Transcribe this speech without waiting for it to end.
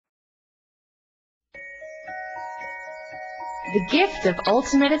The gift of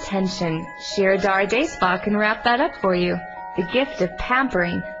ultimate attention. Shirodhara Day Spa can wrap that up for you. The gift of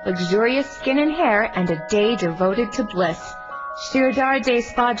pampering, luxurious skin and hair, and a day devoted to bliss. Shirodhara Day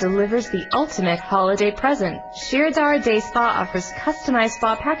Spa delivers the ultimate holiday present. Shirodhara Day Spa offers customized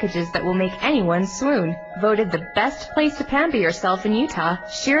spa packages that will make anyone swoon. Voted the best place to pamper yourself in Utah,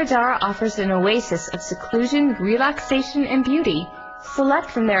 Shirodhara offers an oasis of seclusion, relaxation, and beauty.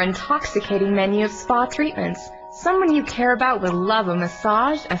 Select from their intoxicating menu of spa treatments. Someone you care about will love a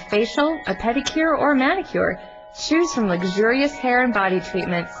massage, a facial, a pedicure, or a manicure. Choose from luxurious hair and body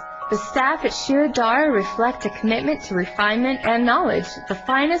treatments. The staff at Shirodhara reflect a commitment to refinement and knowledge. The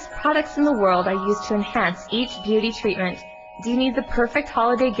finest products in the world are used to enhance each beauty treatment. Do you need the perfect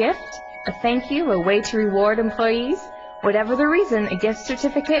holiday gift? A thank you, a way to reward employees? Whatever the reason, a gift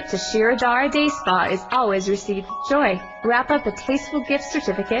certificate to Shirodhara Day Spa is always received with joy. Wrap up a tasteful gift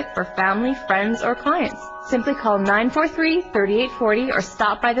certificate for family, friends, or clients. Simply call 943-3840 or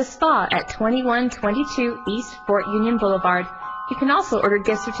stop by the spa at 2122 East Fort Union Boulevard. You can also order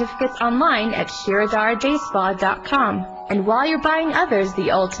gift certificates online at ShirodharaDaySpa.com. And while you're buying others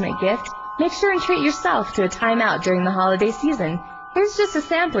the ultimate gift, make sure and treat yourself to a time out during the holiday season. Here's just a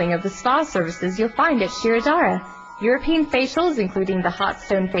sampling of the spa services you'll find at Shirodhara. European facials, including the hot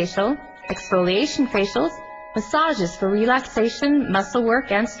stone facial, exfoliation facials, massages for relaxation, muscle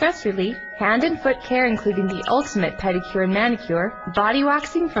work, and stress relief, hand and foot care including the ultimate pedicure and manicure, body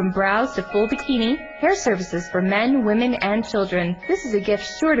waxing from brows to full bikini, hair services for men, women, and children. This is a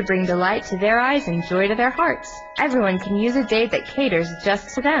gift sure to bring delight to their eyes and joy to their hearts. Everyone can use a day that caters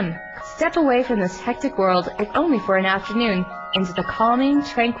just to them. Step away from this hectic world, if only for an afternoon, into the calming,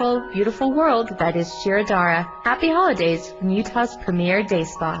 tranquil, beautiful world that is Shirodhara. Happy holidays from Utah's premier day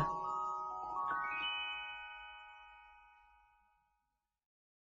spa.